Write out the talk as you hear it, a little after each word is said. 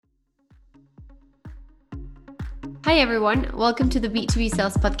Hi everyone, welcome to the B2B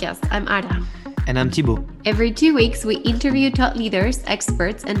Sales Podcast. I'm Ada. And I'm Thibaut. Every 2 weeks, we interview top leaders,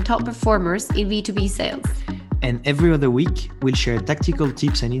 experts, and top performers in B2B sales. And every other week, we'll share tactical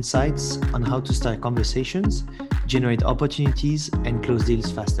tips and insights on how to start conversations, generate opportunities, and close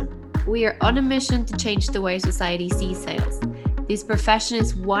deals faster. We are on a mission to change the way society sees sales. This profession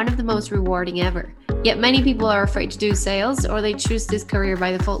is one of the most rewarding ever. Yet many people are afraid to do sales, or they choose this career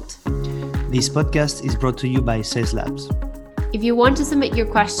by default. This podcast is brought to you by Sales Labs. If you want to submit your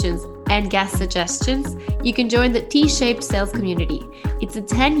questions and guest suggestions, you can join the T-shaped sales community. It's a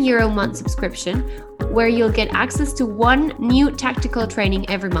 €10 month subscription where you'll get access to one new tactical training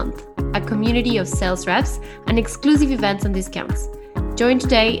every month, a community of sales reps, and exclusive events and discounts. Join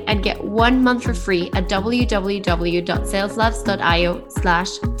today and get 1 month for free at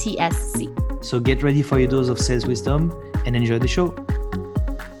www.saleslabs.io/TSC. So get ready for your dose of sales wisdom and enjoy the show.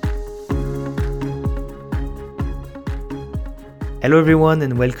 Hello everyone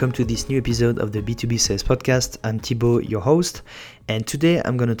and welcome to this new episode of the B2B Sales Podcast. I'm Thibaut, your host, and today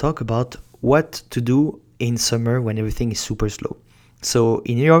I'm going to talk about what to do in summer when everything is super slow. So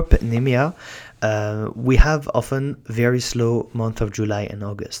in Europe and EMEA, we have often very slow month of July and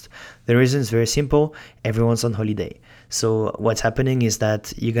August. The reason is very simple, everyone's on holiday. So what's happening is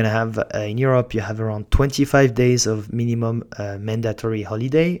that you're going to have, in Europe, you have around 25 days of minimum mandatory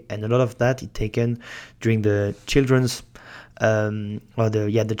holiday, and a lot of that is taken during the children's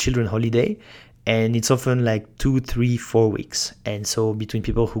the children holiday, and it's often like 2, 3, 4 weeks. And so between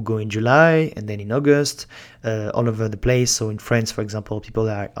people who go in July and then in August, all over the place. So in France, for example, people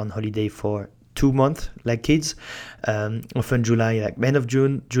are on holiday for 2 months, like kids, often July, like end of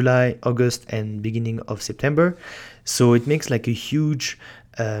June, July, August, and beginning of September. So it makes like a huge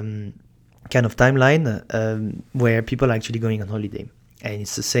kind of timeline where people are actually going on holiday. And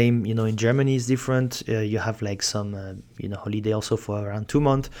it's the same, in Germany is different. You have like some, holiday also for around 2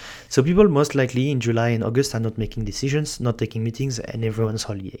 months. So people most likely in July and August are not making decisions, not taking meetings, and everyone's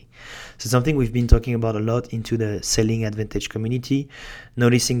holiday. So something we've been talking about a lot into the Selling Advantage community,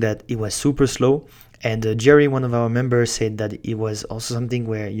 noticing that it was super slow. And Jerry, one of our members, said that it was also something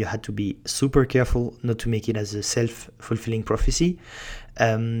where you had to be super careful not to make it as a self-fulfilling prophecy.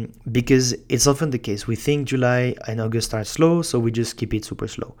 Because it's often the case. We think July and August are slow, so we just keep it super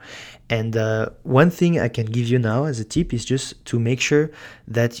slow. And one thing I can give you now as a tip is just to make sure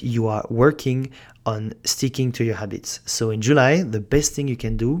that you are working on sticking to your habits. So in July, the best thing you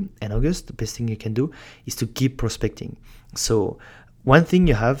can do, and August, the best thing you can do is to keep prospecting. So one thing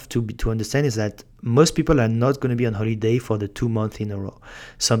you have to understand is that most people are not going to be on holiday for the 2 months in a row.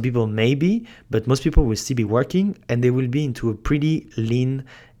 Some people may be, but most people will still be working, and they will be into a pretty lean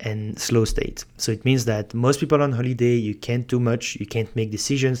and slow state. So it means that most people on holiday, you can't do much, you can't make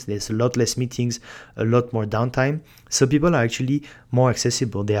decisions, there's a lot less meetings, a lot more downtime. So people are actually more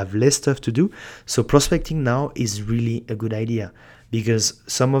accessible, they have less stuff to do. So prospecting now is really a good idea, because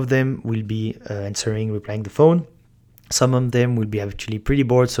some of them will be replying the phone. Some of them will be actually pretty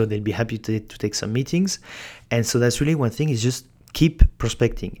bored, so they'll be happy to take some meetings. And so that's really one thing, is just keep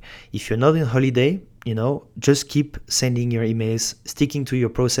prospecting. If you're not on holiday, just keep sending your emails, sticking to your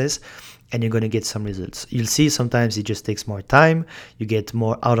process, and you're going to get some results. You'll see sometimes it just takes more time. You get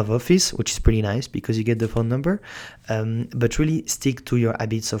more out of office, which is pretty nice because you get the phone number. But really stick to your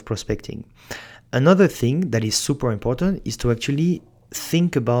habits of prospecting. Another thing that is super important is to actually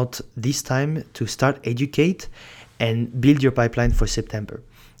think about this time to start educate and build your pipeline for September.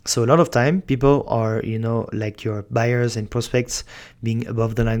 So a lot of time people are, like your buyers and prospects being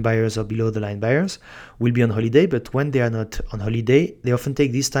above the line buyers or below the line buyers will be on holiday. But when they are not on holiday, they often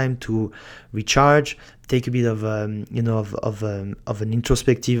take this time to recharge, take a bit of, an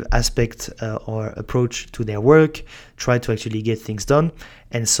introspective aspect or approach to their work, try to actually get things done.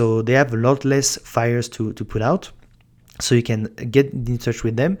 And so they have a lot less fires to put out. So you can get in touch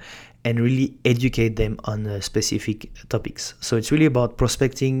with them and really educate them on specific topics. So it's really about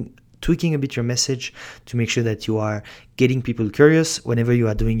prospecting, tweaking a bit your message to make sure that you are getting people curious. Whenever you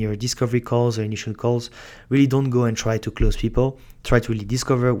are doing your discovery calls or initial calls, really don't go and try to close people. Try to really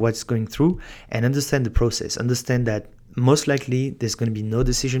discover what's going through and understand the process. Understand that most likely there's going to be no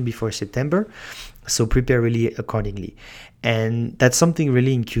decision before September, so prepare really accordingly. And that's something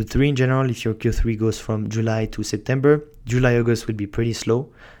really in Q3 in general. If your Q3 goes from July to September, July, August will be pretty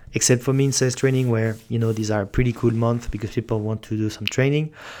slow, except for me in sales training where, these are a pretty cool month because people want to do some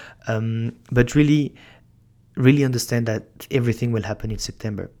training. But really understand that everything will happen in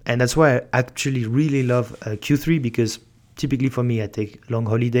September. And that's why I actually really love Q3, because typically for me, I take long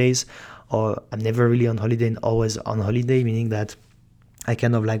holidays, or I'm never really on holiday and always on holiday, meaning that I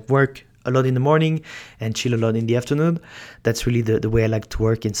kind of like work a lot in the morning and chill a lot in the afternoon. That's really the way I like to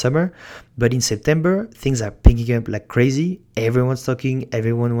work in summer. But in September, things are picking up like crazy. Everyone's talking,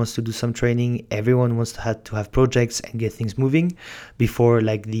 everyone wants to do some training, everyone wants to have projects and get things moving before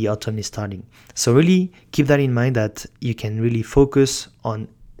like the autumn is starting. So really keep that in mind, that you can really focus on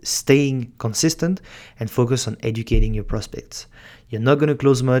staying consistent and focus on educating your prospects. You're not going to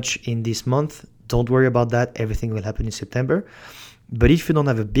close much in this month. Don't worry about that. Everything will happen in September. But if you don't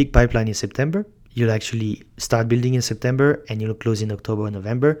have a big pipeline in September, you'll actually start building in September and you'll close in October and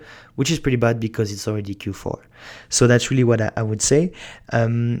November, which is pretty bad because it's already Q4. So that's really what I would say.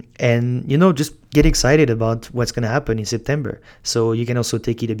 And, just get excited about what's going to happen in September. So you can also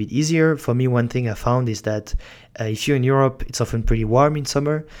take it a bit easier. For me, one thing I found is that if you're in Europe, it's often pretty warm in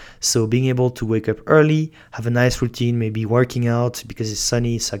summer. So being able to wake up early, have a nice routine, maybe working out because it's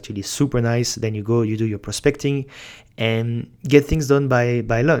sunny, it's actually super nice. Then you go, you do your prospecting and get things done by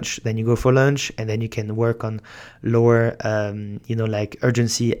lunch. Then you go for lunch and then you can work on lower, like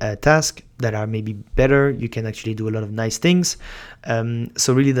urgency tasks that are maybe better. You can actually do a lot of nice things.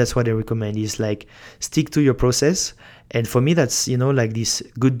 So really that's what I recommend, is like stick to your process. And for me, that's, like these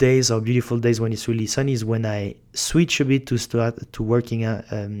good days or beautiful days when it's really sunny is when I switch a bit to start to working,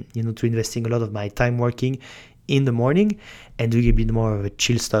 to investing a lot of my time working in the morning and doing a bit more of a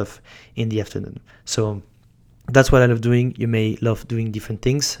chill stuff in the afternoon. So that's what I love doing. You may love doing different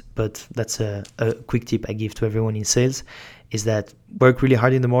things, but that's a quick tip I give to everyone in sales, is that work really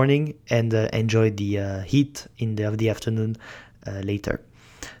hard in the morning and enjoy the heat of the afternoon later.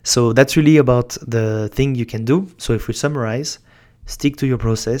 So that's really about the thing you can do. So if we summarize, stick to your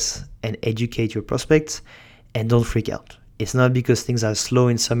process and educate your prospects, and don't freak out. It's not because things are slow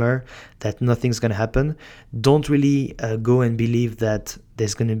in summer that nothing's going to happen. Don't really go and believe that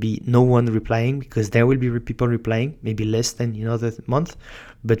there's going to be no one replying, because there will be people replying, maybe less than in other month.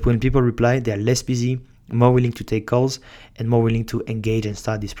 But when people reply, they're less busy, more willing to take calls, and more willing to engage and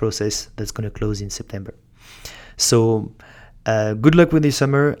start this process that's going to close in September. So good luck with this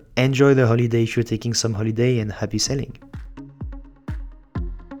summer. Enjoy the holiday if you're taking some holiday, and happy selling.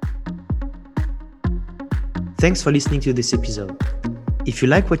 Thanks for listening to this episode. If you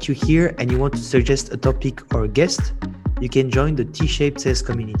like what you hear and you want to suggest a topic or a guest, you can join the T-shaped sales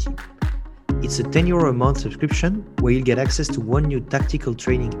community. It's a €10 a month subscription where you'll get access to one new tactical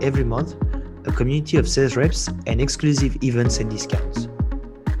training every month, a community of sales reps, and exclusive events and discounts.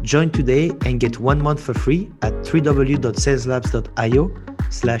 Join today and get 1 month for free at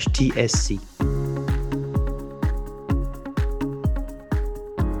www.saleslabs.io/TSC.